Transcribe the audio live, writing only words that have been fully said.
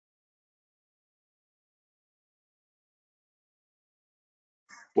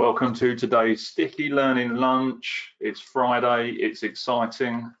Welcome to today's Sticky Learning Lunch. It's Friday, it's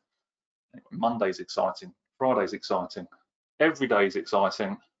exciting. Monday's exciting, Friday's exciting, every day is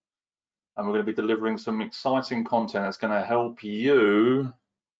exciting. And we're going to be delivering some exciting content that's going to help you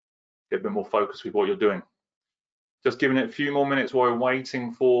get a bit more focused with what you're doing. Just giving it a few more minutes while we're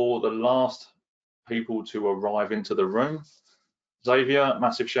waiting for the last people to arrive into the room. Xavier,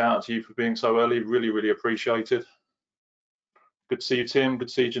 massive shout out to you for being so early, really appreciated. Good to see you, Tim. Good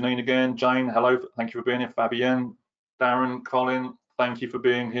to see you, Janine again. Jane, hello. Thank you for being here. Fabienne, Darren, Colin, thank you for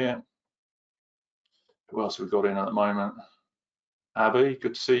being here. Who else have we got in at the moment? Abby,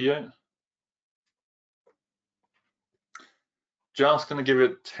 good to see you. Just going to give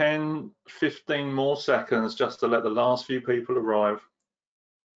it 10, 15 more seconds just to let the last few people arrive.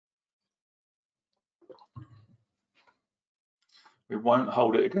 We won't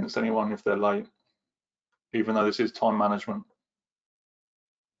hold it against anyone if they're late, even though this is time management.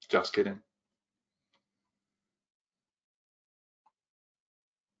 Just kidding.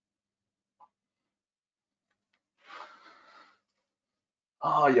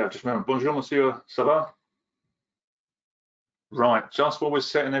 Ah, yeah, just remember. Bonjour, monsieur. Ça va? Right, just while we're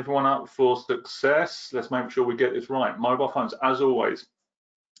setting everyone up for success, let's make sure we get this right. Mobile phones, as always,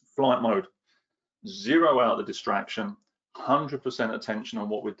 flight mode. Zero out the distraction. 100% attention on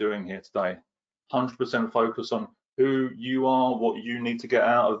what we're doing here today. 100% focus on who you are, what you need to get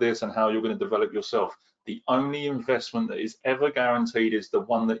out of this, and how you're going to develop yourself. The only investment that is ever guaranteed is the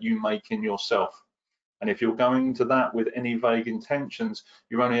one that you make in yourself. And if you're going into that with any vague intentions,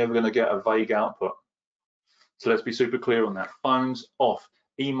 you're only ever going to get a vague output. So let's be super clear on that. Phones off,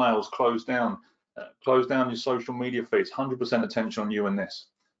 emails closed down your social media feeds. 100% attention on you and this.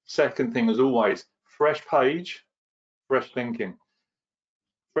 Second thing, as always, fresh page, fresh thinking.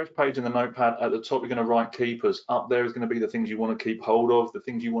 Fresh page in the notepad. At the top, you're going to write keepers. Up there is going to be the things you want to keep hold of, the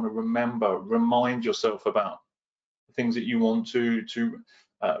things you want to remember, remind yourself about, the things that you want to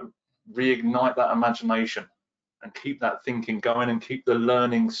reignite that imagination and keep that thinking going and keep the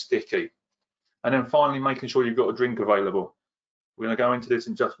learning sticky. And then finally, making sure you've got a drink available. We're going to go into this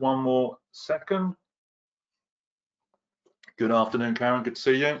in just one more second. Good afternoon, Karen. Good to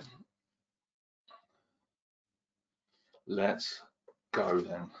see you. Let's go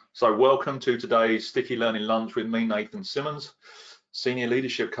then. So welcome to today's Sticky Learning Lunch with me, Nathan Simmons, Senior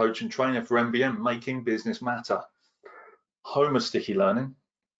Leadership Coach and Trainer for MBM, Making Business Matter, home of Sticky Learning.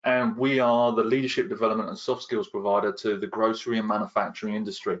 And we are the leadership development and soft skills provider to the grocery and manufacturing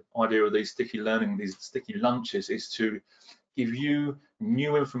industry. The idea of these sticky learning, these sticky lunches, is to give you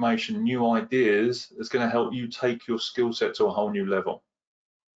new information, new ideas that's going to help you take your skill set to a whole new level,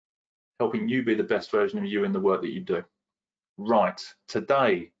 helping you be the best version of you in the work that you do. Right,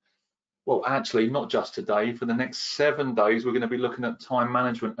 today, well, actually, not just today, for the next 7 days, we're going to be looking at time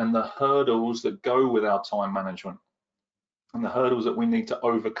management and the hurdles that go with our time management and the hurdles that we need to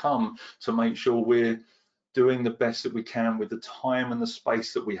overcome to make sure we're doing the best that we can with the time and the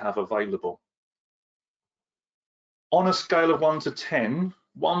space that we have available. On a scale of 1 to 10,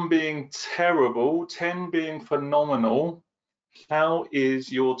 1 being terrible, 10 being phenomenal, how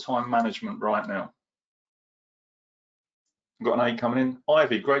is your time management right now? We've got an 8 coming in.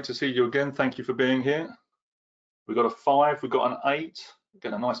 Ivy, great to see you again. Thank you for being here. We've got a 5, we've got an 8.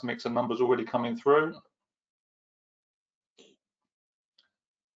 Getting a nice mix of numbers already coming through.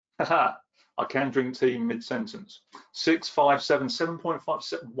 Haha, I can drink tea mid-sentence. 6, 5, 7,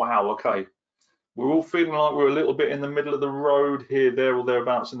 7.57. Wow, okay. We're all feeling like we're a little bit in the middle of the road here, there or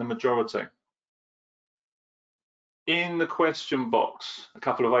thereabouts in the majority. In the question box, a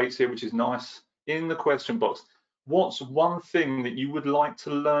couple of 8s here, which is nice. In the question box, what's one thing that you would like to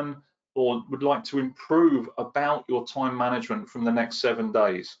learn or would like to improve about your time management from the next 7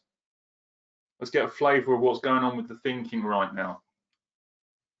 days? Let's get a flavor of what's going on with the thinking right now.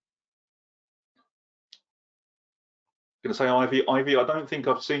 Going to say Ivy, I don't think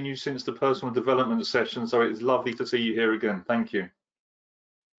I've seen you since the personal development session, so it's lovely to see you here again. Thank you.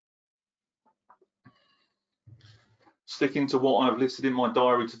 Sticking to what I've listed in my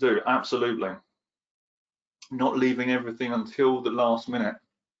diary to do, absolutely. Not leaving everything until the last minute.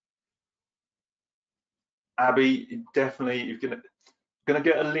 Abby, definitely, you're going to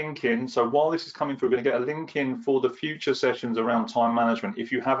get a link in. So while this is coming through, we're going to get a link in for the future sessions around time management.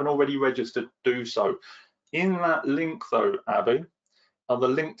 If you haven't already registered, do so. In that link though, Abby, are the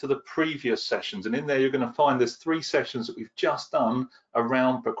link to the previous sessions, and in there you're going to find there's 3 sessions that we've just done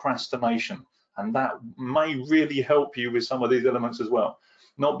around procrastination, and that may really help you with some of these elements as well.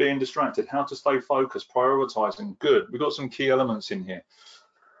 Not being distracted, how to stay focused, prioritizing. Good, we've got some key elements in here.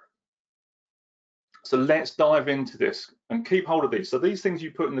 So let's dive into this and keep hold of these. So these things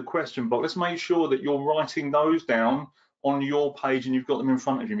you put in the question box, let's make sure that you're writing those down on your page and you've got them in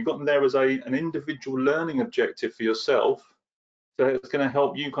front of you. You've got them there as an individual learning objective for yourself. So it's going to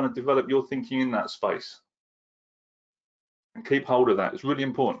help you kind of develop your thinking in that space. And keep hold of that. It's really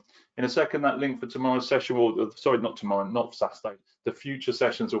important. In a second, that link for tomorrow's session will, sorry, not tomorrow, not Saturday, the future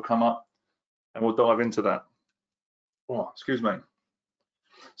sessions will come up and we'll dive into that. Oh, excuse me.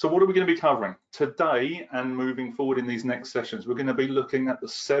 So what are we going to be covering today and moving forward in these next sessions? We're going to be looking at the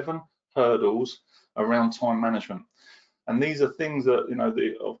 7 hurdles around time management. And these are things that, you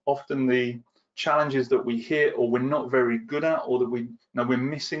know, often the challenges that we hit or we're not very good at, or that we're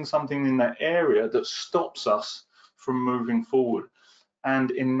missing something in that area that stops us from moving forward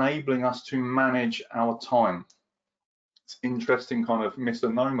and enabling us to manage our time. It's interesting kind of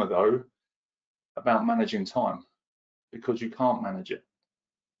misnomer though about managing time, because you can't manage it.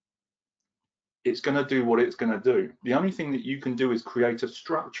 It's going to do what it's going to do. The only thing that you can do is create a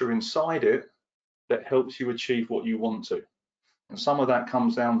structure inside it that helps you achieve what you want to. And some of that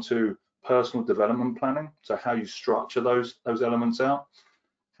comes down to personal development planning, so how you structure those elements out,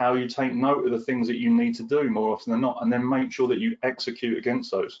 how you take note of the things that you need to do more often than not, and then make sure that you execute against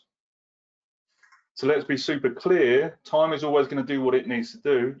those. So let's be super clear, time is always going to do what it needs to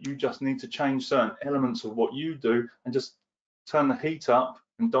do. You just need to change certain elements of what you do and just turn the heat up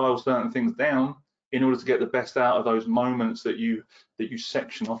and dial certain things down in order to get the best out of those moments that you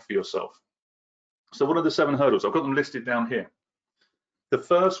section off for yourself. So what are the 7 hurdles? I've got them listed down here. The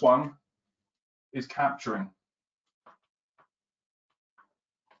first one is capturing.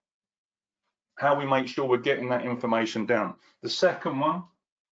 How we make sure we're getting that information down. The second one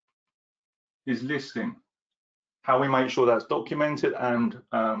is listing. How we make sure that's documented and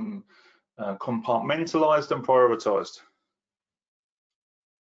compartmentalized and prioritized.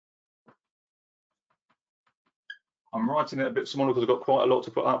 I'm writing it a bit smaller because I've got quite a lot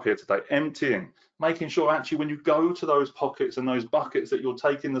to put up here today. Emptying, making sure actually when you go to those pockets and those buckets that you're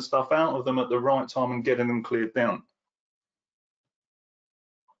taking the stuff out of them at the right time and getting them cleared down.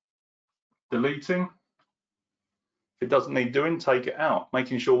 Deleting, if it doesn't need doing, take it out,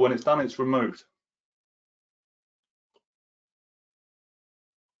 making sure when it's done, it's removed.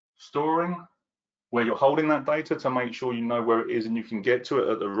 Storing, where you're holding that data to make sure you know where it is and you can get to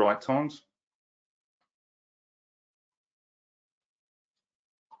it at the right times.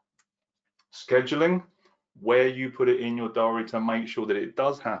 Scheduling, where you put it in your diary to make sure that it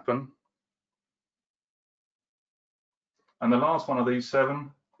does happen. And the last one of these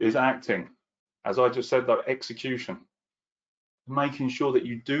 7 is acting. As I just said though, execution. Making sure that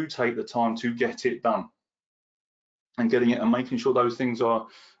you do take the time to get it done. And getting it and making sure those things are,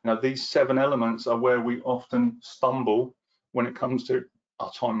 you know, these 7 elements are where we often stumble when it comes to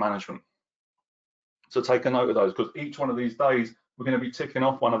our time management. So take a note of those, because each one of these days, we're going to be ticking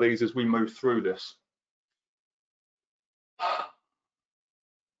off one of these as we move through this.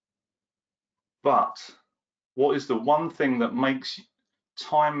 But what is the one thing that makes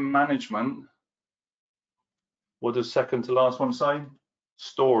time management, what does second to last one say?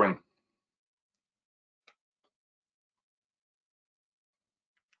 Storing.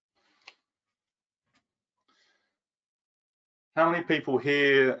 How many people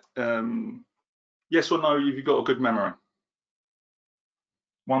here, yes or no, you've got a good memory?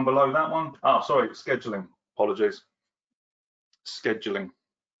 One below that one? Oh, sorry, scheduling, apologies. Scheduling.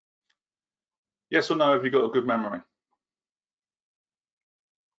 Yes or no, have you got a good memory?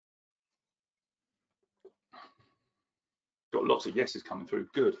 Got lots of yeses coming through,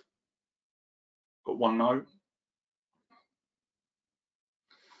 good. Got one no.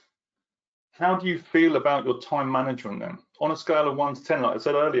 How do you feel about your time management then? On a scale of 1 to 10, like I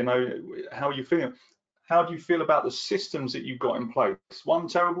said earlier, how are you feeling? How do you feel about the systems that you've got in place? 1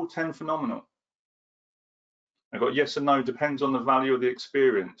 terrible, 10 phenomenal. I've got yes and no, depends on the value of the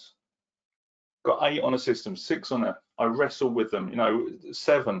experience. Got 8 on a system, 6 on it. I wrestle with them, you know,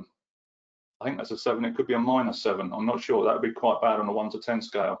 7. I think that's a 7. It could be a -7. I'm not sure. That would be quite bad on a 1 to 10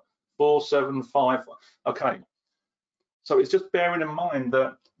 scale. 4, 7, 5. Okay. So it's just bearing in mind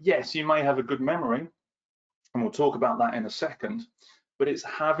that, yes, you may have a good memory, and we'll talk about that in a second, but it's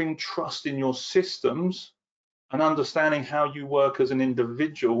having trust in your systems and understanding how you work as an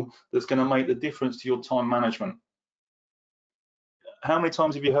individual that's going to make the difference to your time management. How many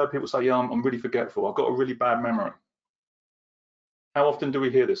times have you heard people say, yeah, I'm really forgetful, I've got a really bad memory? How often do we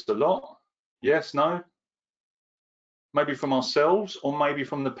hear this? A lot? Yes, no? Maybe from ourselves, or maybe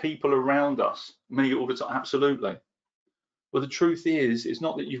from the people around us? Many all the time, absolutely. Well, the truth is, it's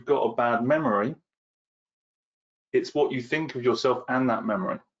not that you've got a bad memory, it's what you think of yourself and that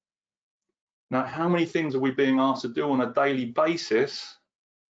memory. Now, how many things are we being asked to do on a daily basis,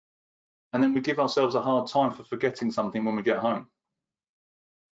 and then we give ourselves a hard time for forgetting something when we get home?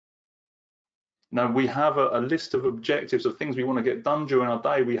 Now, we have a list of objectives of things we want to get done during our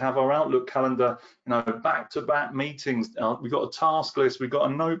day. We have our Outlook calendar, back-to-back meetings. We've got a task list. We've got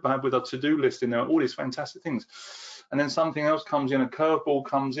a notepad with a to-do list in there, all these fantastic things. And then something else comes in, a curveball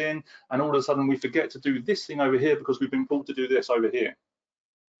comes in, and all of a sudden we forget to do this thing over here because we've been called to do this over here.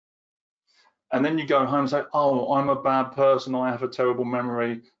 And then you go home and say, oh, I'm a bad person. I have a terrible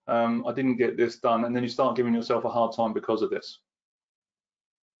memory. I didn't get this done. And then you start giving yourself a hard time because of this.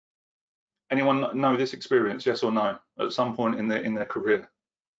 Anyone know this experience, yes or no, at some point in their career?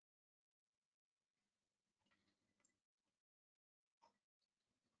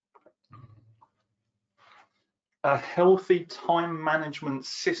 A healthy time management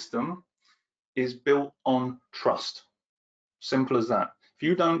system is built on trust. Simple as that. If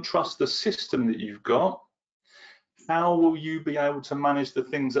you don't trust the system that you've got, how will you be able to manage the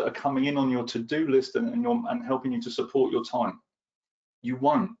things that are coming in on your to-do list and helping you to support your time? You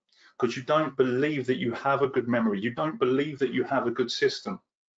won't, because you don't believe that you have a good memory. You don't believe that you have a good system.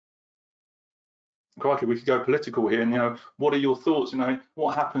 Crikey, we could go political here, and what are your thoughts?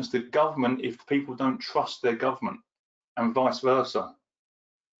 What happens to government if people don't trust their government, and vice versa?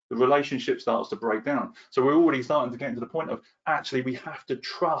 The relationship starts to break down. So we're already starting to get to the point of actually we have to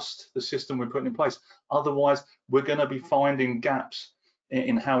trust the system we're putting in place. Otherwise, we're going to be finding gaps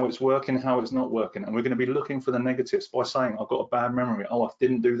in how it's working, how it's not working, and we're going to be looking for the negatives by saying, I've got a bad memory. Oh, I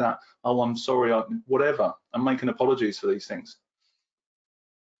didn't do that. Oh, I'm sorry. Whatever. I'm making apologies for these things.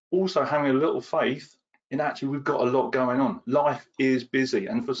 Also, having a little faith in actually we've got a lot going on. Life is busy,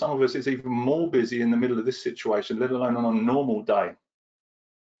 and for some of us, it's even more busy in the middle of this situation, let alone on a normal day.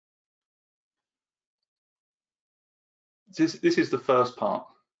 This is the first part.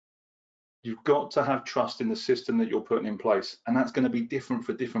 You've got to have trust in the system that you're putting in place, and that's going to be different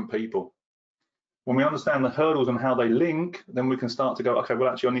for different people. When we understand the hurdles and how they link, then we can start to go, okay, well,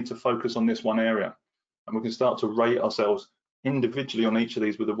 actually, I need to focus on this one area, and we can start to rate ourselves individually on each of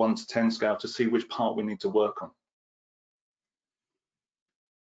these with a 1 to 10 scale to see which part we need to work on.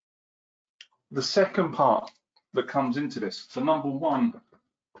 The second part that comes into this, so number 1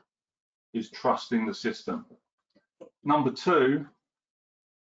 is trusting the system. Number 2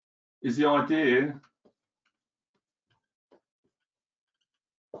 is the idea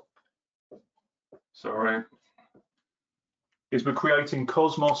is we're creating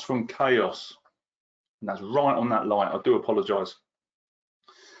cosmos from chaos. And that's right on that light. I do apologize.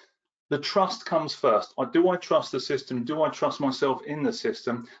 The trust comes first. Do I trust the system? Do I trust myself in the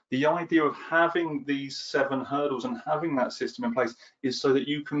system? The idea of having these 7 hurdles and having that system in place is so that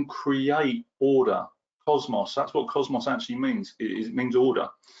you can create order. Cosmos, that's what cosmos actually means. It means order.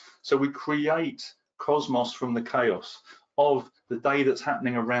 So we create cosmos from the chaos of the day that's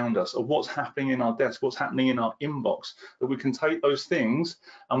happening around us, of what's happening in our desk, what's happening in our inbox, that we can take those things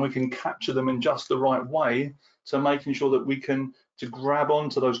and we can capture them in just the right way to making sure that we can to grab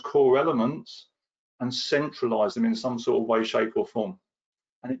onto those core elements and centralize them in some sort of way, shape or form.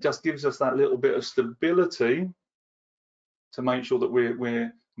 And it just gives us that little bit of stability to make sure that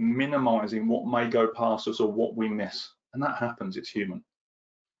we're minimizing what may go past us or what we miss. And that happens, it's human.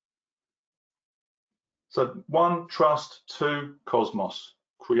 So 1, trust. 2, cosmos,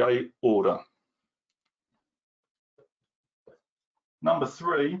 create order. Number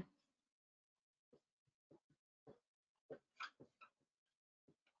 3,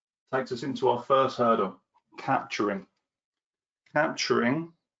 takes us into our first hurdle, capturing.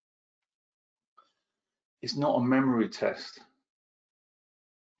 Capturing is not a memory test.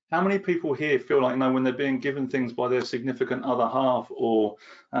 How many people here feel like, when they're being given things by their significant other half, or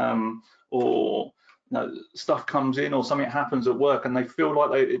stuff comes in or something happens at work and they feel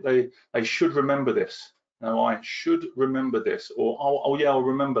like they should remember this? I should remember this, or oh yeah, I'll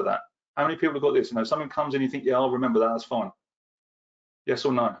remember that. How many people have got this? Something comes in, you think, yeah, I'll remember that, that's fine. Yes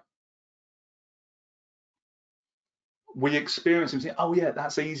or no? We experience and say, oh yeah,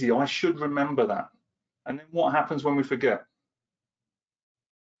 that's easy, I should remember that. And then what happens when we forget?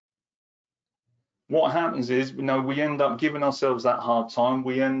 What happens is, we end up giving ourselves that hard time.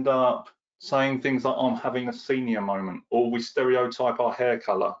 We end up saying things like, I'm having a senior moment, or we stereotype our hair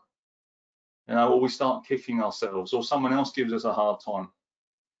color, or we start kicking ourselves, or someone else gives us a hard time.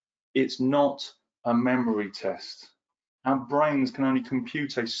 It's not a memory test. Our brains can only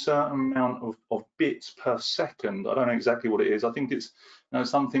compute a certain amount of bits per second. I don't know exactly what it is. I think it's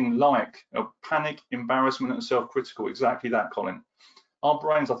something like panic, embarrassment, and self-critical. Exactly that, Colin. Our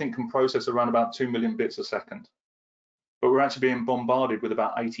brains, I think, can process around about 2 million bits a second. but we're actually being bombarded with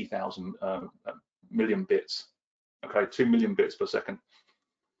about 80,000 million bits. Okay, 2 million bits per second.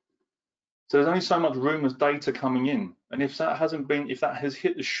 So there's only so much room of data coming in, and if that has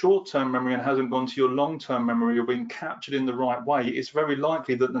hit the short-term memory and hasn't gone to your long-term memory or been captured in the right way, it's very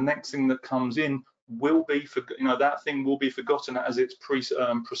likely that the next thing that comes in will be, that thing will be forgotten as it's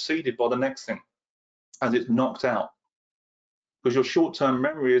preceded by the next thing, as it's knocked out, because your short-term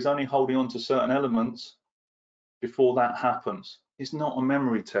memory is only holding on to certain elements before that happens. It's not a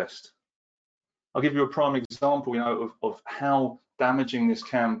memory test. I'll give you a prime example, of how damaging this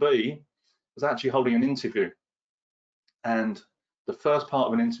can be. I was actually holding an interview, and the first part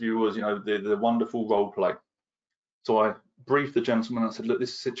of an interview was, the wonderful role play. So I briefed the gentleman and I said, look, this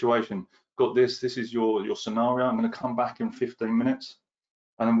is the situation, got this is your scenario. I'm going to come back in 15 minutes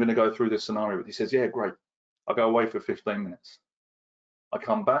and I'm going to go through this scenario. He says, yeah, great. I'll go away for 15 minutes. I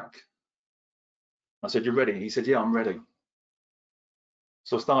come back. I said, you're ready? He said, yeah, I'm ready.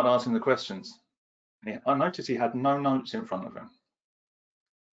 So I started asking the questions. I noticed he had no notes in front of him.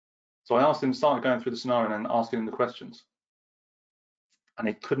 So I asked him, started going through the scenario and asking him the questions, and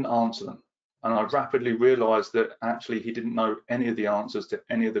he couldn't answer them. And I rapidly realized that actually he didn't know any of the answers to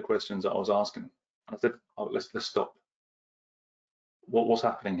any of the questions that I was asking. And I said, oh, let's stop. What's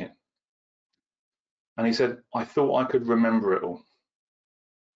happening here? And he said, I thought I could remember it all.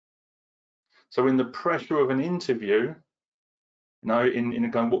 So in the pressure of an interview,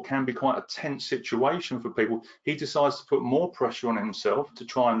 in what can be quite a tense situation for people, he decides to put more pressure on himself to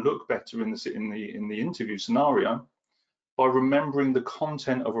try and look better in the interview scenario by remembering the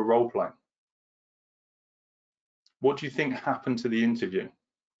content of a role play. What do you think happened to the interview?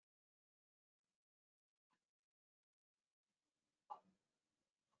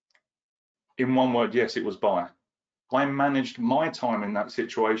 In one word, yes, it was by. I managed my time in that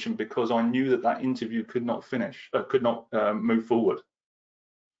situation because I knew that interview could not move forward.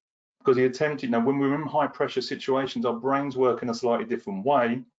 Because he attempted, when we're in high pressure situations, our brains work in a slightly different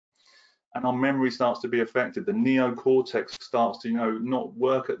way and our memory starts to be affected. The neocortex starts to, not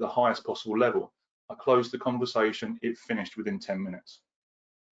work at the highest possible level. I closed the conversation, it finished within 10 minutes.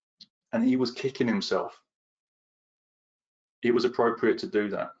 And he was kicking himself. It was appropriate to do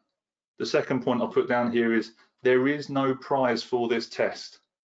that. The second point I'll put down here is there is no prize for this test.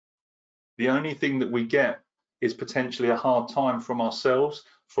 The only thing that we get is potentially a hard time from ourselves,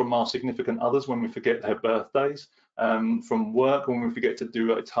 from our significant others when we forget their birthdays, from work when we forget to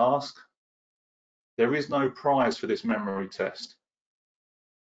do a task. There is no prize for this memory test.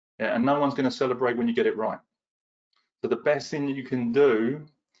 Yeah, and no one's going to celebrate when you get it right. So the best thing that you can do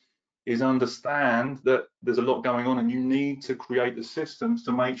is understand that there's a lot going on and you need to create the systems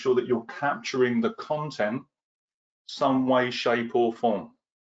to make sure that you're capturing the content some way, shape or form.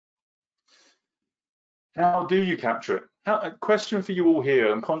 How do you capture it? A question for you all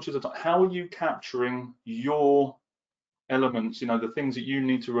here, I'm conscious of time. How are you capturing your elements, the things that you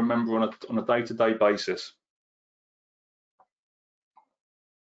need to remember on a day-to-day basis?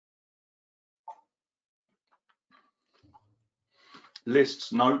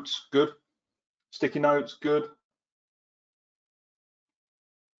 Lists, notes, good. Sticky notes, good.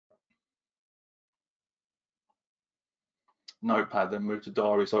 Notepad, then move to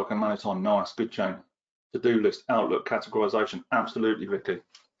diary so I can manage time. Nice, good chain. To-do list, Outlook, categorization, absolutely, Vicky.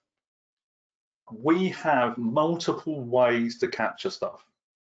 We have multiple ways to capture stuff.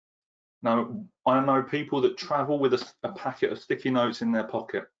 Now, I know people that travel with a packet of sticky notes in their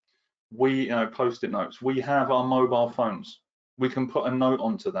pocket. We, post-it notes. We have our mobile phones. We can put a note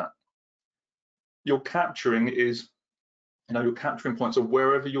onto that. Your capturing is, your capturing points are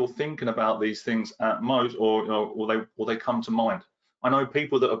wherever you're thinking about these things at most, or they come to mind. I know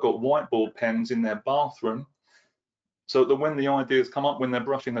people that have got whiteboard pens in their bathroom, so that when the ideas come up when they're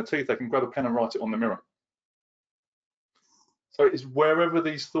brushing their teeth, they can grab a pen and write it on the mirror. So it's wherever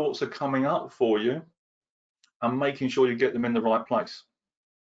these thoughts are coming up for you and making sure you get them in the right place.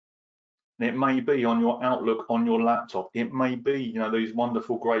 And it may be on your Outlook on your laptop. It may be, these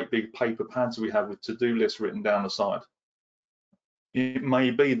wonderful, great big paper pads we have with to-do lists written down the side. It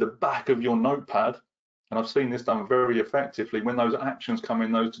may be the back of your notepad, and I've seen this done very effectively. When those actions come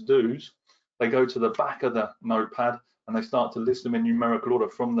in, those to-dos, they go to the back of the notepad and they start to list them in numerical order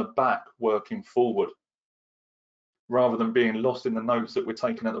from the back working forward. Rather than being lost in the notes that we're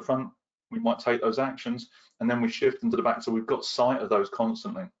taking at the front, we might take those actions and then we shift them to the back so we've got sight of those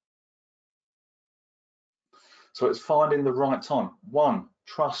constantly. So it's finding the right time. 1,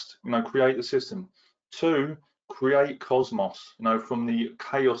 trust, create the system. 2, create cosmos, from the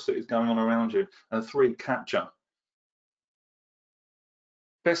chaos that is going on around you. And 3, capture.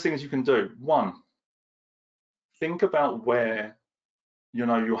 Best things you can do. 1, think about where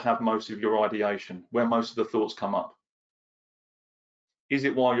you'll have most of your ideation, where most of the thoughts come up. Is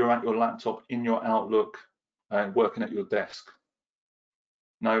it while you're at your laptop in your Outlook and working at your desk?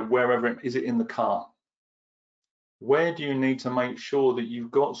 No, wherever is it in the car? Where do you need to make sure that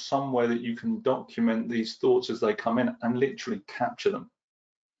you've got somewhere that you can document these thoughts as they come in and literally capture them?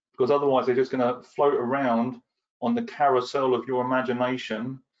 Because otherwise they're just going to float around on the carousel of your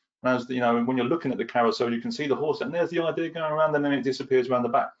imagination. And as when you're looking at the carousel, you can see the horse and there's the idea going around and then it disappears around the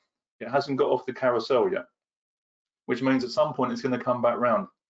back. It hasn't got off the carousel yet, which means at some point it's going to come back round,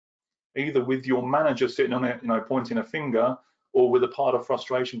 either with your manager sitting on it, pointing a finger, or with a part of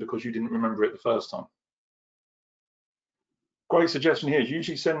frustration because you didn't remember it the first time. Great suggestion here is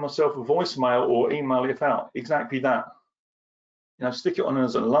usually send myself a voicemail or email if out. Exactly that. Stick it on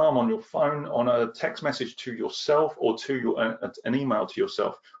as an alarm on your phone, on a text message to yourself, or to an email to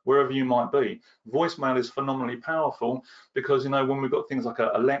yourself, wherever you might be. Voicemail is phenomenally powerful because when we've got things like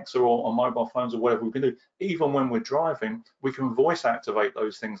Alexa or on mobile phones or whatever we can do, even when we're driving, we can voice activate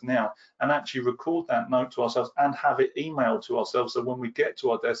those things now and actually record that note to ourselves and have it emailed to ourselves, so when we get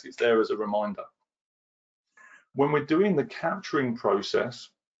to our desk, it's there as a reminder. When we're doing the capturing process,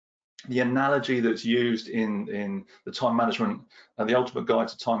 the analogy that's used in the time management and the ultimate guide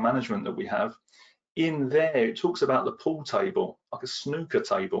to time management that we have, in there it talks about the pool table, like a snooker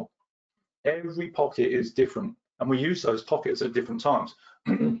table. Every pocket is different, and we use those pockets at different times,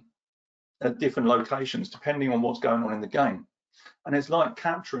 at different locations, depending on what's going on in the game. And it's like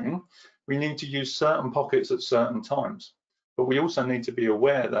capturing, we need to use certain pockets at certain times, but we also need to be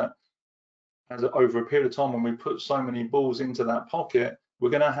aware that over a period of time, when we put so many balls into that pocket, we're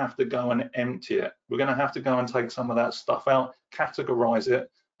going to have to go and empty it. We're going to have to go and take some of that stuff out, categorize it,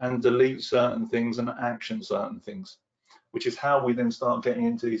 and delete certain things and action certain things, which is how we then start getting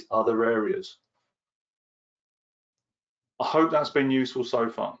into these other areas. I hope that's been useful so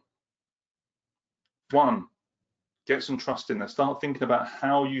far. 1, get some trust in there. Start thinking about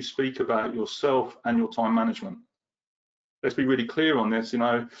how you speak about yourself and your time management. Let's be really clear on this.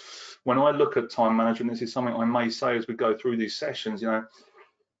 When I look at time management, this is something I may say as we go through these sessions,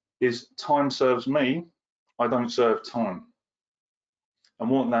 is time serves me, I don't serve time. And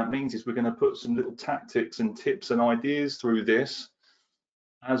what that means is we're going to put some little tactics and tips and ideas through this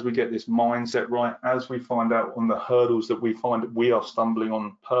as we get this mindset right, as we find out on the hurdles that we find that we are stumbling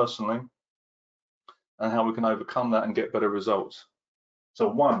on personally, and how we can overcome that and get better results. So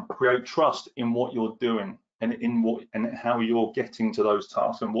 1, create trust in what you're doing and in how you're getting to those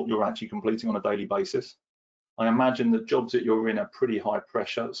tasks and what you're actually completing on a daily basis. I imagine the jobs that you're in are pretty high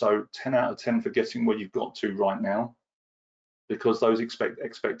pressure, so 10 out of 10 for getting where you've got to right now, because those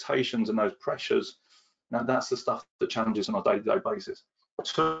expectations and those pressures, that's the stuff that challenges on a day-to-day basis.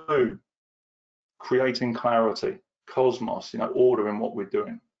 2, creating clarity, cosmos, order in what we're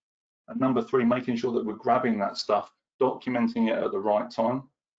doing. And number 3, making sure that we're grabbing that stuff, documenting it at the right time,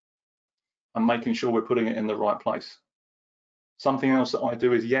 and making sure we're putting it in the right place. Something else that I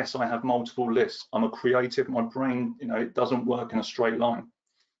do is, yes, I have multiple lists. I'm a creative. My brain, it doesn't work in a straight line.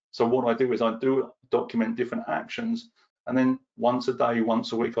 So what I do is I do document different actions, and then once a day,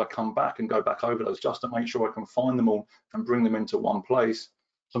 once a week, I come back and go back over those just to make sure I can find them all and bring them into one place,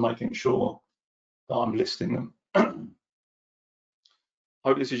 so making sure that I'm listing them.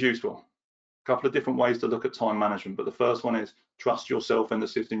 Hope this is useful. A couple of different ways to look at time management, but the first one is trust yourself and the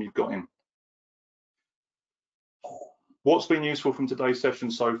system you've got in. What's been useful from today's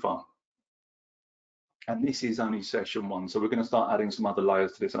session so far? And this is only session 1, so we're going to start adding some other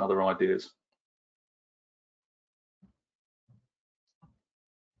layers to this and other ideas.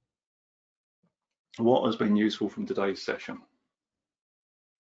 What has been useful from today's session?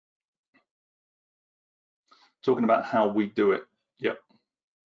 Talking about how we do it. Yep.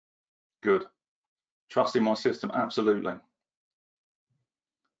 Good. Trusting my system, absolutely.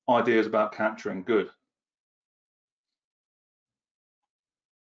 Ideas about capturing, good.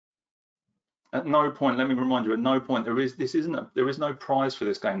 At no point, let me remind you, at no point there is no prize for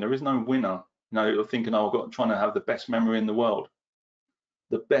this game. There is no winner. You're thinking, oh, I've got trying to have the best memory in the world.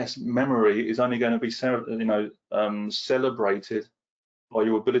 The best memory is only going to be celebrated by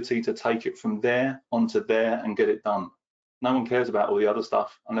your ability to take it from there onto there and get it done. No one cares about all the other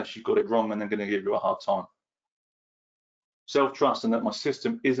stuff unless you got it wrong and they're going to give you a hard time. Self-trust and that my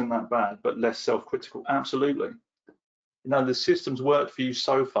system isn't that bad, but less self-critical. Absolutely. The system's worked for you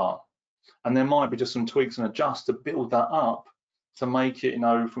so far, and there might be just some tweaks and adjusts to build that up to make it,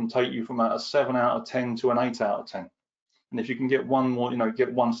 take you from a 7 out of 10 to an 8 out of 10. And if you can get one more,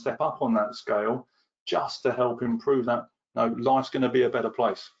 get one step up on that scale, just to help improve that, life's going to be a better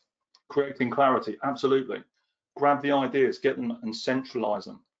place. Creating clarity, absolutely. grab the ideas, get them and centralize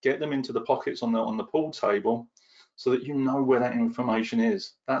them, get them into the pockets on the pool table so that you know where that information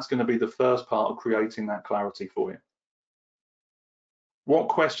is. That's going to be the first part of creating that clarity for you. What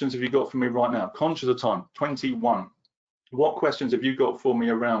questions have you got for me right now? Conscious of time, 21. What questions have you got for me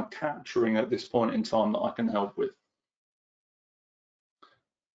around capturing at this point in time that I can help with?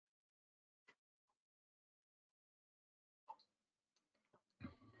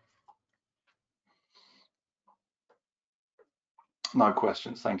 No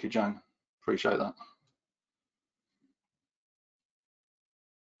questions. Thank you, Jane. Appreciate that.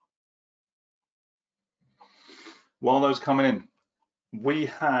 While those coming in, we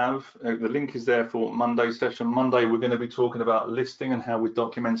have, the link is there for Monday's session. Monday, we're going to be talking about listing and how we're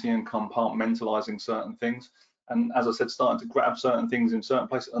documenting and compartmentalizing certain things. And as I said, starting to grab certain things in certain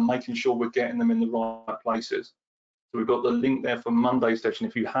places and making sure we're getting them in the right places. So we've got the link there for Monday's session.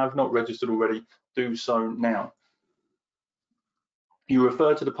 If you have not registered already, do so now. You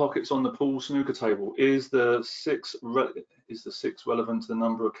refer to the pockets on the pool snooker table. Is the six relevant to the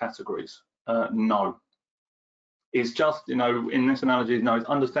number of categories? No. It's just, you know, in this analogy, no, it's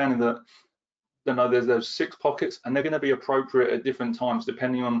understanding that, you know, there's those 6 pockets and they're going to be appropriate at different times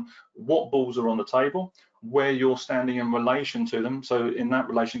depending on what balls are on the table, where you're standing in relation to them. So in that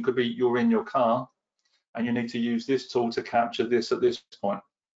relation could be you're in your car and you need to use this tool to capture this at this point.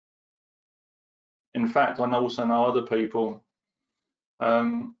 In fact, I also know other people,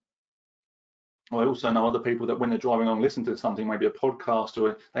 I also know other people that when they're driving along, listen to something, maybe a podcast,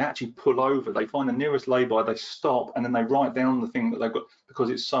 or they actually pull over, they find the nearest lay-by, they stop, and then they write down the thing that they've got because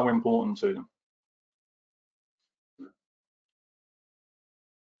it's so important to them.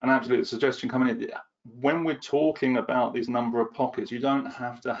 And absolutely, the suggestion coming in, when we're talking about this number of pockets, you don't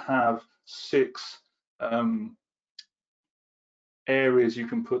have to have 6 areas you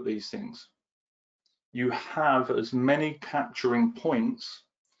can put these things. You have as many capturing points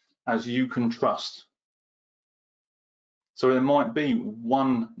as you can trust. So there might be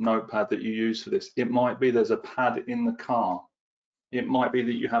one notepad that you use for this. It might be there's a pad in the car. It might be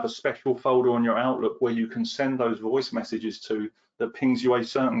that you have a special folder on your Outlook where you can send those voice messages to that pings you a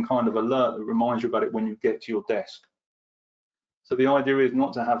certain kind of alert that reminds you about it when you get to your desk. So the idea is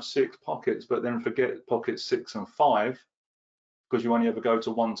not to have 6 pockets, but then forget pockets 6 and 5, because you only ever go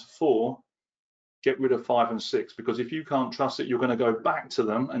to 1 to 4. Get rid of 5 and 6, because if you can't trust that you're going to go back to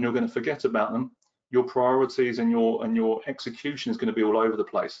them and you're going to forget about them, your priorities and your execution is going to be all over the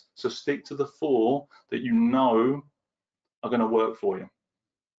place. So stick to the 4 that you know are going to work for you.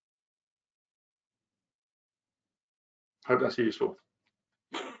 Hope that's useful.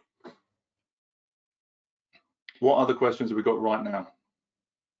 What other questions have we got right now?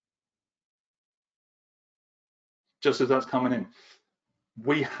 Just as that's coming in,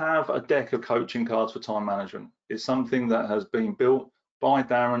 we have a deck of coaching cards for time management. It's something that has been built by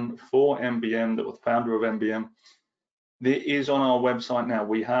Darren for MBM, that was founder of MBM. It is on our website now.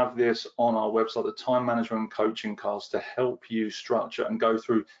 We have this on our website, the time management coaching cards, to help you structure and go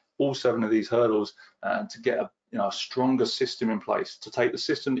through all 7 of these hurdles to get a stronger system in place, to take the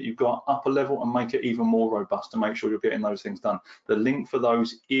system that you've got up a level and make it even more robust, to make sure you're getting those things done. The link for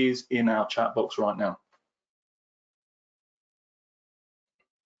those is in our chat box right now.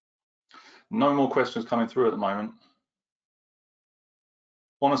 No more questions coming through at the moment.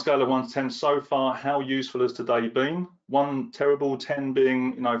 On a scale of 1 to 10 so far, how useful has today been? 1 terrible, 10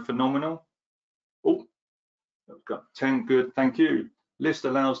 being, phenomenal. Oh, 10 good, thank you. List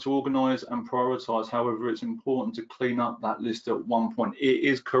allows to organize and prioritize. However, it's important to clean up that list at one point. It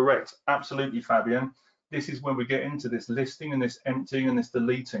is correct, absolutely, Fabian. This is when we get into this listing and this emptying and this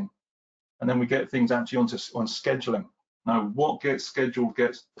deleting. And then we get things actually on scheduling. Now, what gets scheduled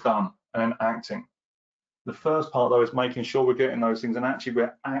gets done and acting. The first part, though, is making sure we're getting those things and actually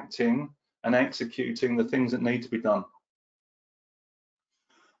we're acting and executing the things that need to be done.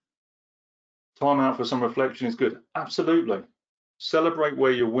 Time out for some reflection is good. Absolutely. Celebrate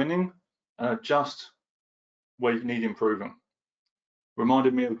where you're winning and adjust where you need improving.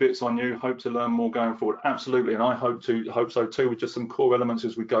 Reminded me of bits on you. Hope to learn more going forward. Absolutely, and I hope so too, with just some core elements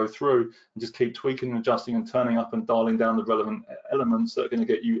as we go through and just keep tweaking and adjusting and turning up and dialing down the relevant elements that are going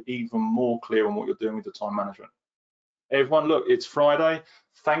to get you even more clear on what you're doing with the time management. Everyone, look, it's Friday.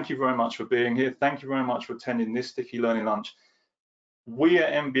 Thank you very much for being here. Thank you very much for attending this Sticky Learning Lunch. We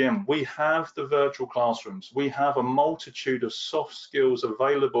at MBM, we have the virtual classrooms. We have a multitude of soft skills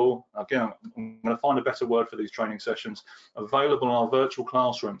available. Again, I'm going to find a better word for these training sessions, available in our virtual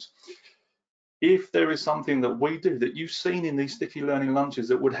classrooms. If there is something that we do that you've seen in these Sticky Learning Lunches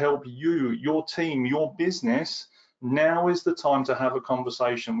that would help you, your team, your business Now is the time to have a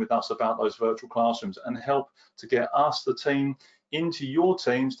conversation with us about those virtual classrooms and help to get us, the team, into your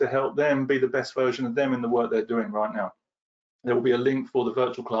teams to help them be the best version of them in the work they're doing right now. There will be a link for the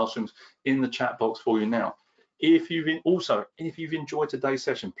virtual classrooms in the chat box for you now. If you've enjoyed today's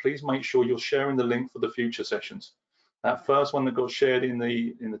session, please make sure you're sharing the link for the future sessions. That first one that got shared in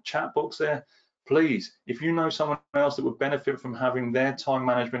the chat box there, please, if you know someone else that would benefit from having their time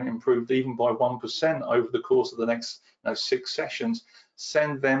management improved even by 1% over the course of the next 6 sessions,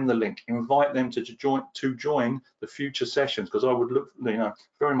 send them the link. Invite them to join the future sessions, because I would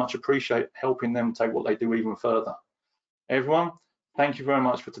very much appreciate helping them take what they do even further. Everyone, thank you very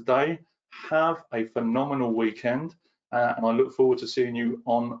much for today. Have a phenomenal weekend, and I look forward to seeing you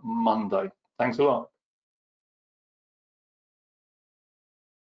on Monday. Thanks a lot.